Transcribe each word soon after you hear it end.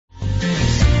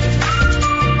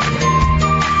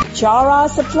Vijara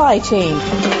Supply Chain,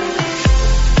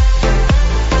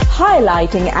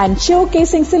 highlighting and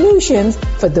showcasing solutions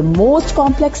for the most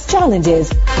complex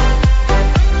challenges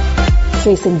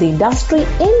facing the industry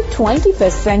in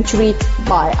 21st century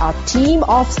by our team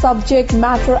of subject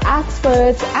matter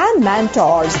experts and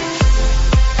mentors.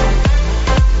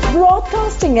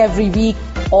 Broadcasting every week,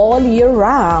 all year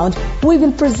round, we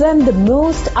will present the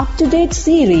most up-to-date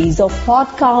series of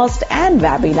podcasts and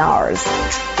webinars.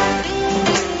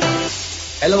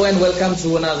 Hello and welcome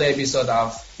to another episode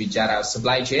of Vijara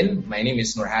Supply Chain. My name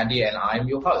is Nur Hadi and I'm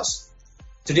your host.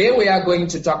 Today we are going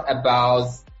to talk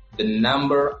about the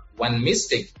number one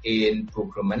mistake in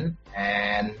procurement,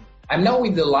 and I'm now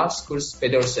with the Lars Kurs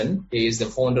Pedersen. He is the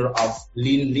founder of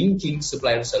Lean Linking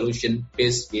Supplier Solution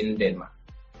based in Denmark.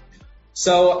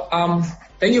 So,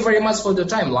 thank you very much for the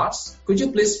time, Lars. Could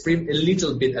you please brief a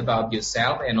little bit about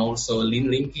yourself and also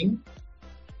Lean Linking?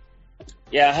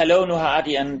 Yeah, hello, Nur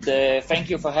Hadi, and thank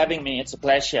you for having me. It's a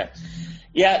pleasure.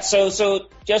 Yeah, so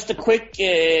just a quick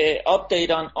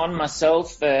update on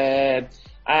myself. I'm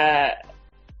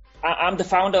the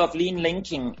founder of Lean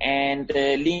Linking, and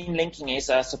Lean Linking is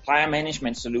a supplier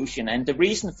management solution. And the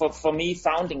reason for me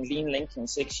founding Lean Linking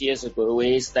 6 years ago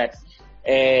is that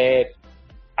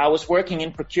I was working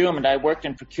in procurement. I worked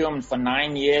in procurement for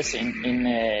 9 years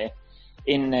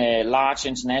in large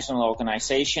international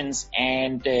organizations,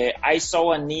 and I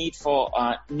saw a need for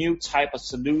a new type of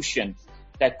solution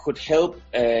that could help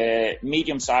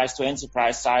medium-sized to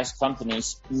enterprise-sized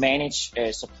companies manage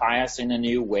suppliers in a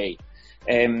new way.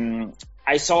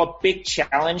 I saw a big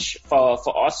challenge for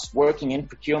us working in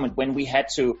procurement when we had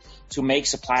to make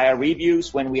supplier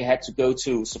reviews, when we had to go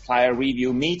to supplier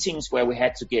review meetings where we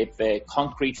had to give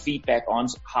concrete feedback on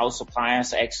how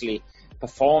suppliers actually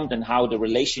performed and how the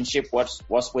relationship was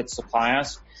with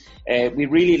suppliers. We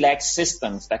really lacked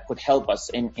systems that could help us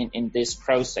in this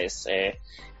process.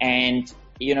 And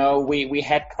you know, we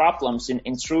had problems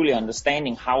in truly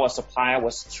understanding how a supplier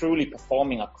was truly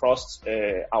performing across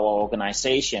our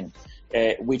organization,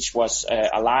 which was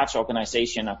a large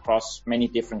organization across many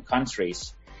different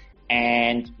countries.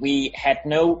 And we had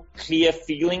no clear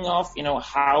feeling of, you know,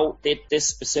 how did this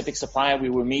specific supplier we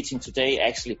were meeting today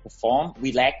actually perform.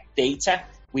 We lacked data.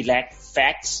 We lacked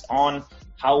facts on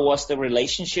how was the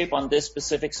relationship on this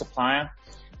specific supplier.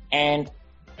 And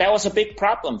that was a big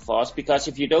problem for us, because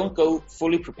if you don't go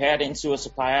fully prepared into a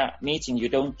supplier meeting, you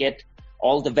don't get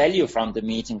all the value from the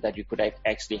meeting that you could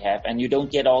actually have, and you don't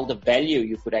get all the value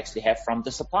you could actually have from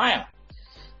the supplier.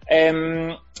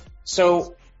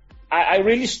 So I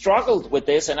really struggled with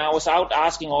this, and I was out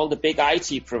asking all the big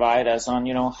IT providers on,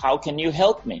 you know, how can you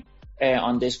help me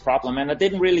on this problem? And I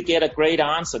didn't really get a great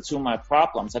answer to my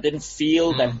problems. I didn't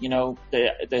feel that, you know,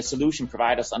 the solution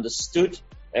providers understood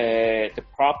the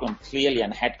problem clearly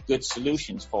and had good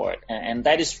solutions for it. And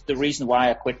that is the reason why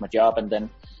I quit my job and then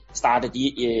started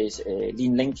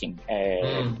Lean Linking.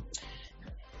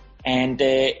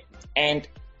 And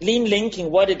Lean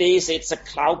Linking, what it is, it's a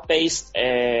cloud-based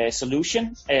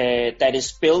solution that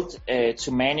is built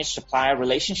to manage supplier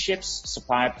relationships,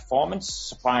 supplier performance,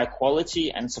 supplier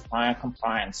quality, and supplier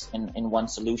compliance in one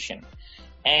solution.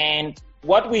 And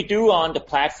what we do on the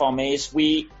platform is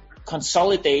we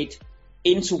consolidate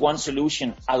into one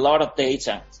solution a lot of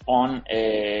data on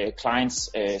clients'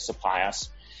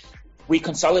 suppliers. We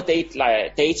consolidate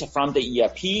data from the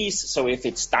ERPs, so if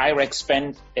it's direct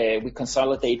spend, we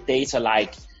consolidate data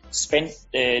like spend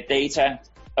data,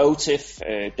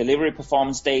 OTIF, delivery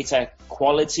performance data,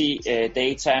 quality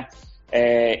data,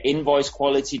 invoice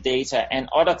quality data, and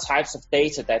other types of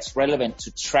data that's relevant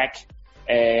to track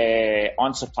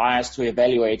on suppliers to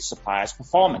evaluate suppliers'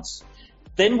 performance.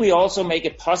 Then we also make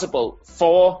it possible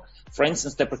for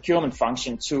instance, the procurement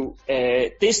function to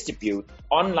distribute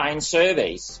online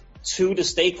surveys to the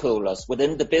stakeholders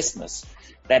within the business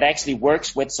that actually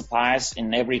works with suppliers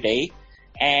in every day.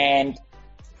 And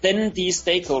then these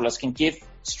stakeholders can give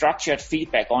structured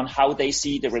feedback on how they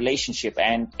see the relationship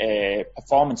and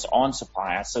performance on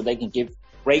suppliers, so they can give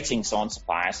ratings on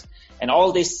suppliers. And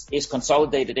all this is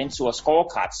consolidated into a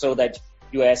scorecard so that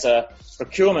you as a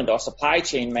procurement or supply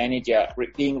chain manager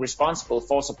being responsible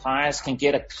for suppliers can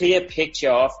get a clear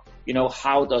picture of, you know,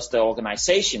 how does the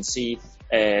organization see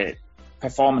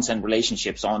performance and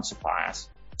relationships on suppliers.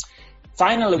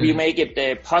 Finally, we make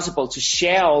it possible to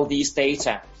share all these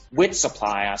data with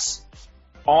suppliers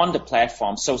on the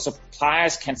platform, so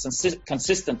suppliers can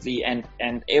consistently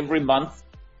and every month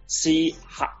see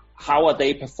how are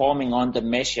they performing on the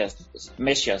measures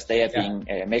they are being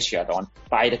measured on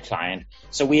by the client.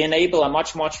 So we enable a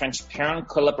much more transparent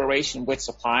collaboration with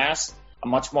suppliers, a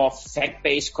much more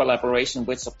fact-based collaboration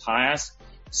with suppliers,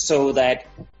 so that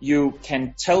you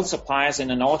can tell suppliers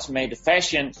in an automated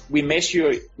fashion, we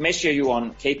measure you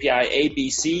on KPI A, B,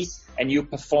 C, and you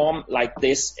perform like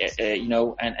this,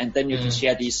 and then you can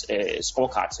share these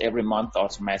scorecards every month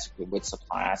automatically with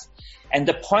suppliers. And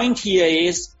the point here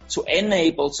is to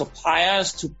enable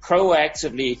suppliers to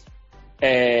proactively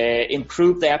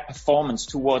improve their performance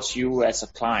towards you as a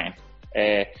client.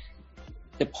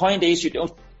 The point is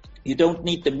you don't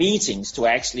need the meetings to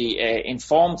actually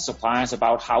inform suppliers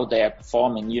about how they are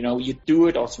performing. You do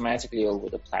it automatically over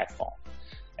the platform.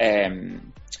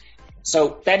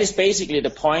 So that is basically the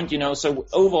point. So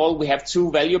overall we have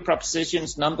two value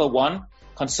propositions. Number one,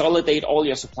 consolidate all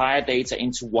your supplier data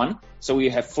into one, so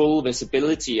you have full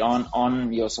visibility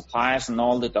on your suppliers and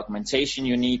all the documentation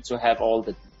you need to have all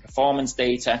the performance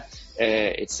data,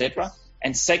 etc.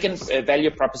 And second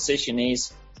value proposition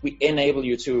is we enable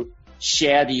you to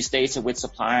share these data with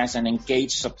suppliers and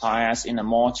engage suppliers in a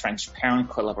more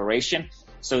transparent collaboration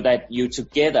so that you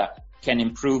together can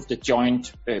improve the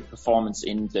joint performance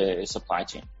in the supply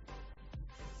chain.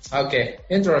 Okay,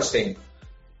 interesting.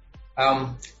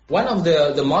 One of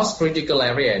the most critical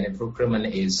area in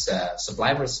procurement is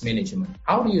supply risk management.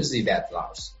 How do you see that,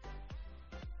 Lars?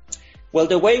 Well,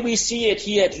 the way we see it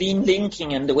here at Lean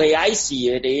Linking and the way I see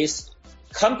it is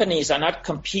companies are not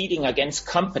competing against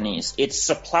companies. It's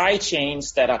supply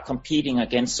chains that are competing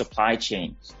against supply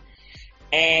chains.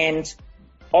 And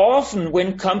often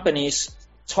when companies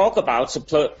talk about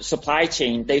supply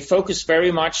chain, they focus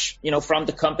very much, from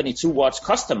the company towards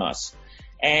customers.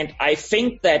 And I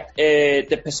think that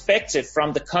the perspective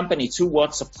from the company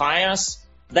towards suppliers,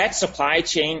 that supply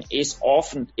chain is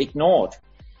often ignored.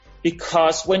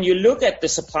 Because when you look at the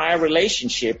supplier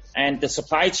relationship and the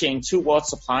supply chain towards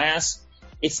suppliers,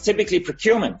 it's typically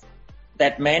procurement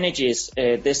that manages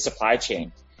this supply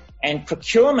chain. And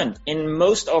procurement in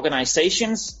most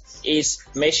organizations is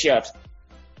measured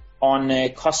on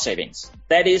cost savings.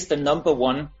 That is the number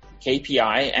one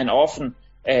KPI and often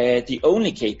the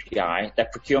only KPI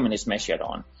that procurement is measured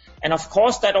on. And of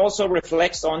course, that also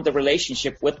reflects on the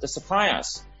relationship with the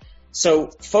suppliers.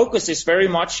 So focus is very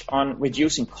much on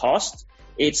reducing cost.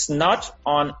 It's not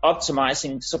on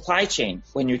optimizing supply chain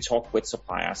when you talk with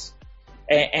suppliers.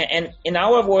 And in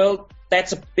our world,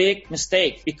 that's a big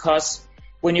mistake, because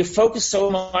when you focus so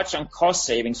much on cost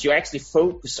savings, you actually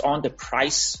focus on the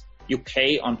price you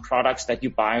pay on products that you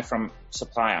buy from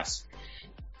suppliers.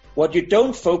 What you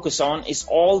don't focus on is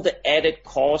all the added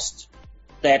cost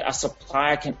that a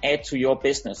supplier can add to your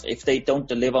business if they don't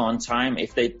deliver on time,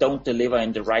 if they don't deliver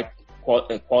in the right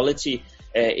quality,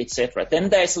 etc. Then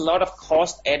there's a lot of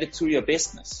cost added to your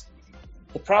business.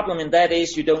 The problem in that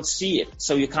is you don't see it,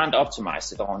 so you can't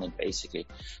optimize it on it, basically.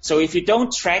 So if you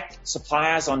don't track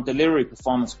suppliers on delivery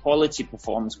performance, quality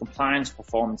performance, compliance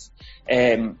performance,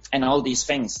 and all these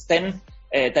things, then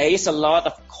there is a lot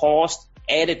of cost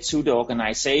added to the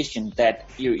organization that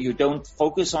you don't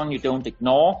focus on, you don't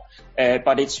ignore,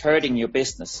 but it's hurting your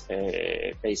business,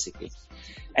 basically.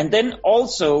 And then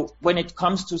also, when it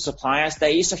comes to suppliers, there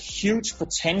is a huge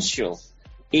potential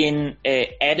in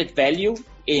added value,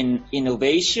 in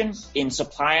innovation, in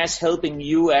suppliers helping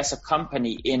you as a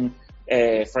company in,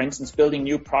 for instance, building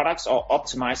new products or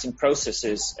optimizing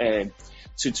processes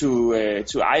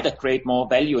to either create more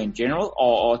value in general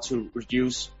or to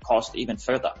reduce cost even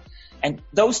further. And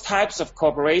those types of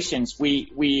corporations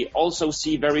we also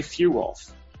see very few of,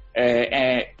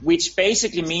 which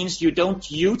basically means you don't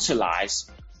utilize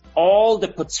all the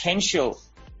potential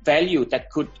value that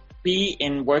could be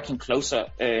in working closer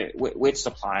with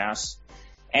suppliers.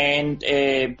 And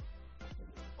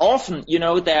often,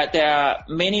 there are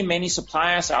many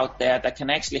suppliers out there that can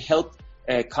actually help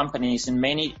companies in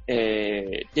many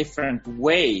different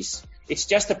ways. It's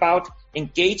just about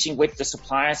engaging with the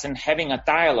suppliers and having a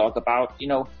dialogue about,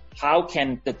 how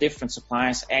can the different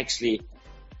suppliers actually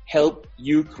help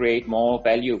you create more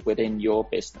value within your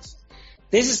business.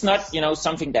 This is not,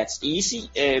 something that's easy,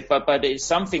 but it's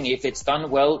something, if it's done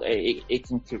well, it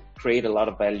can create a lot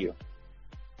of value.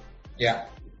 Yeah.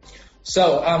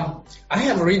 So I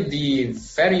have read the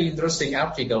very interesting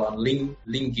article on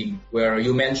linking where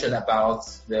you mentioned about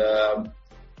the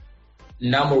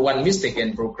number one mistake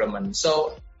in procurement.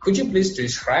 So could you please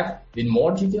describe in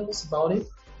more details about it?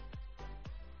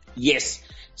 Yes.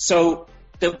 So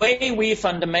the way we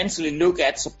fundamentally look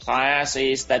at suppliers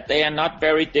is that they are not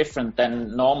very different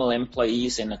than normal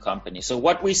employees in a company. So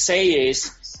what we say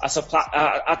is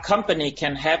a company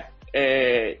can have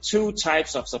two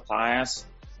types of suppliers.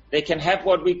 They can have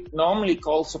what we normally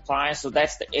call suppliers, so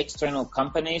that's the external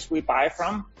companies we buy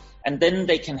from. And then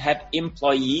they can have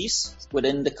employees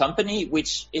within the company,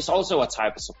 which is also a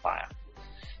type of supplier.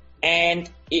 And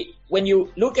when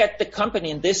you look at the company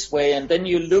in this way, and then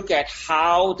you look at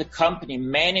how the company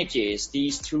manages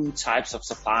these two types of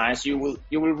suppliers, you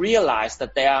will realize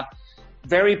that there are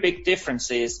very big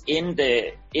differences in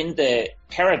the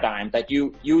paradigm that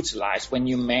you utilize when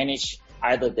you manage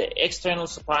either the external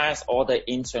suppliers or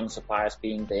the internal suppliers,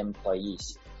 being the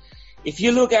employees. If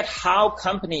you look at how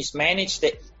companies manage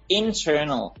the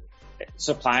internal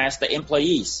suppliers, the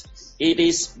employees, it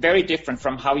is very different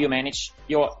from how you manage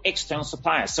your external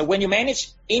suppliers. So when you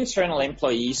manage internal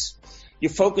employees, you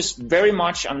focus very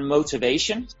much on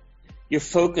motivation. You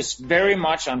focus very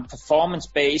much on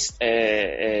performance-based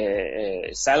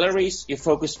salaries. You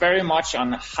focus very much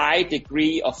on a high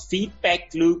degree of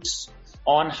feedback loops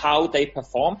on how they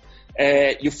perform.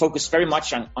 You focus very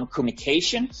much on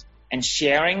communication and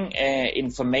sharing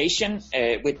information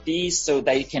with these so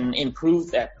they can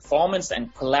improve their performance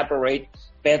and collaborate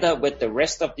better with the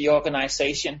rest of the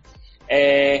organization.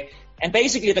 And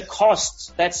basically the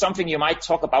costs, that's something you might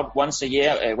talk about once a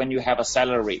year when you have a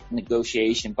salary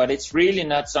negotiation, but it's really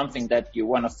not something that you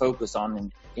want to focus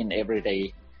on in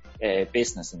everyday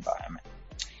business environment.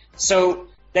 So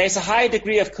there's a high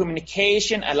degree of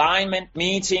communication, alignment,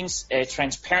 meetings,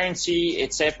 transparency,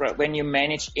 etc. when you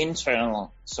manage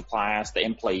internal suppliers, the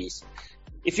employees.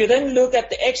 If you then look at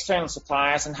the external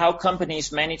suppliers and how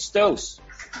companies manage those,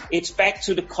 it's back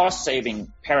to the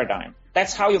cost-saving paradigm.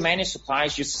 That's how you manage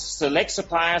suppliers. You select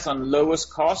suppliers on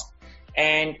lowest cost,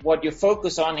 and what you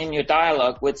focus on in your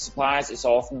dialogue with suppliers is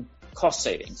often cost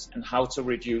savings and how to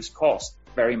reduce cost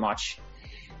very much.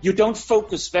 You don't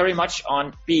focus very much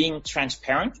on being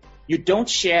transparent. You don't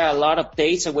share a lot of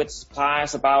data with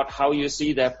suppliers about how you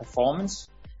see their performance.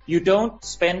 You don't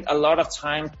spend a lot of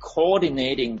time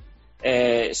coordinating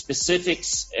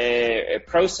specifics,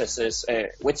 processes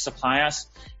with suppliers.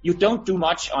 You don't do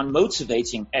much on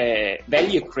motivating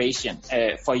value creation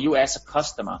for you as a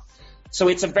customer. So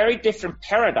it's a very different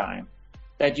paradigm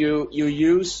that you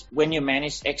use when you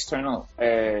manage external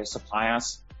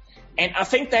suppliers. And I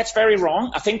think that's very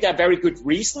wrong. I think there are very good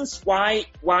reasons why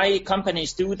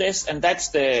companies do this, and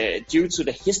that's due to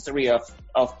the history of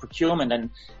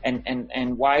procurement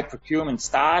and why procurement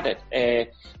started.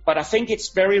 But I think it's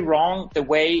very wrong the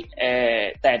way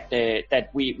that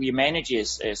we manage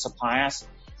suppliers,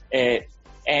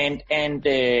 and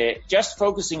just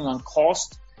focusing on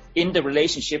cost in the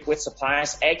relationship with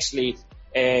suppliers actually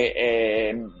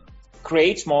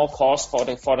creates more cost for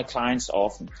the clients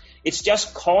often. It's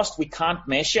just cost we can't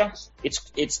measure.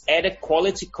 It's added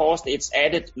quality cost, it's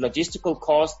added logistical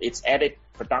cost, it's added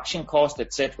production cost,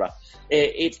 etc.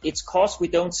 It's cost we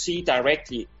don't see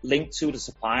directly linked to the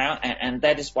supplier, and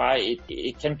that is why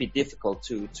it can be difficult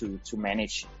to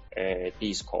manage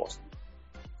these costs.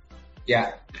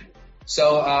 Yeah.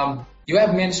 So you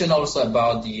have mentioned also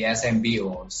about the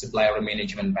SMBO, supplier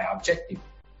management by objective.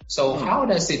 So how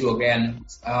does it work, and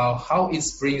how it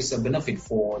brings a benefit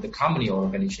for the company or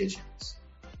organizations?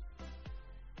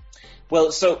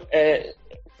 Well, so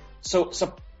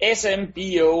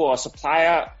SMBO or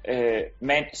suppliers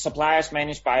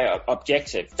managed by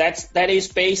objective. That is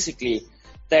basically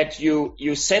that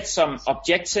you set some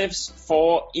objectives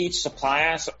for each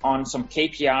supplier on some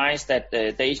KPIs that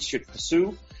they should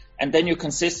pursue. And then you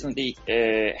consistently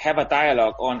have a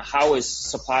dialogue on how is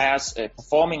suppliers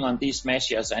performing on these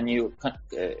measures, and you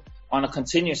on a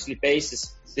continuously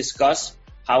basis discuss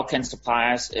how can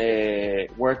suppliers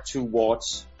work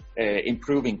towards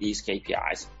improving these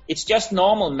KPIs. It's just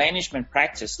normal management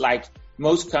practice, like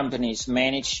most companies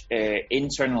manage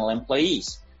internal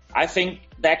employees. I think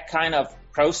that kind of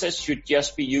process should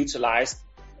just be utilized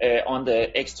on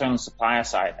the external supplier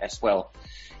side as well.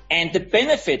 And the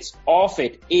benefits of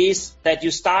it is that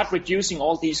you start reducing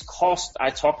all these costs I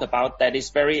talked about that is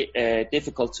very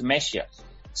difficult to measure.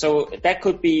 So that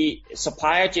could be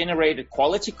supplier-generated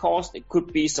quality cost. It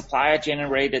could be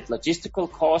supplier-generated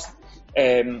logistical cost.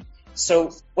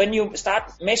 So when you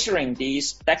start measuring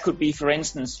these, that could be, for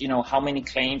instance, how many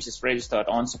claims is registered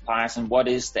on suppliers and what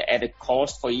is the added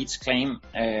cost for each claim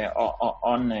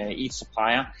on each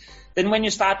supplier. Then when you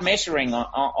start measuring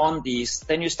on these,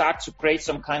 then you start to create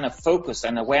some kind of focus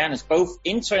and awareness, both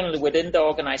internally within the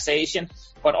organization,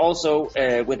 but also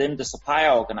within the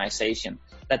supplier organization,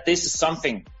 that this is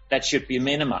something that should be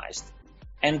minimized.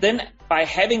 And then by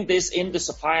having this in the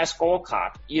supplier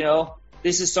scorecard,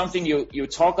 this is something you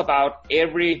talk about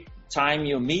every time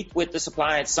you meet with the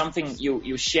supplier. It's something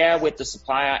you share with the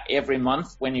supplier every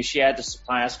month when you share the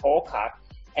supplier scorecard.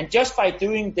 And just by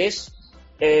doing this,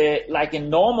 like in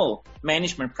normal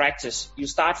management practice, you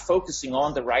start focusing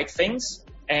on the right things,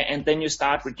 and then you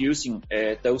start reducing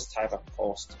those type of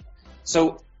costs.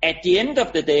 So at the end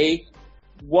of the day,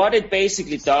 what it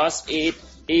basically does, it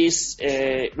is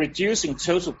reducing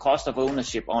total cost of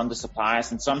ownership on the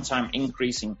suppliers and sometimes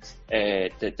increasing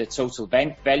the total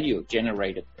value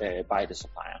generated by the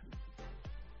supplier.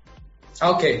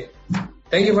 Okay.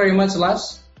 Thank you very much,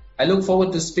 Lars. I look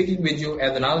forward to speaking with you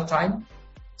at another time.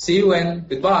 See you and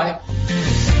goodbye.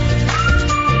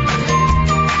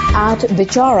 At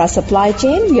Bichara Supply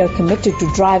Chain, we are committed to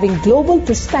driving global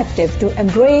perspective to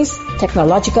embrace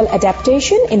technological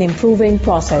adaptation in improving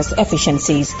process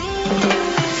efficiencies.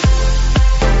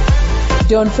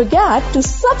 Don't forget to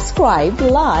subscribe,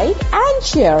 like, and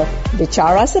share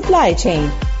Bichara Supply Chain.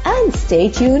 And stay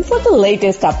tuned for the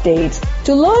latest updates.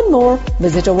 To learn more,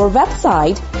 visit our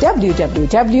website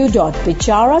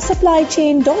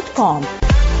www.bicharasupplychain.com.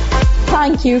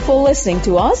 Thank you for listening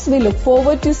to us. We look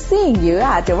forward to seeing you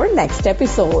at our next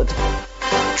episode.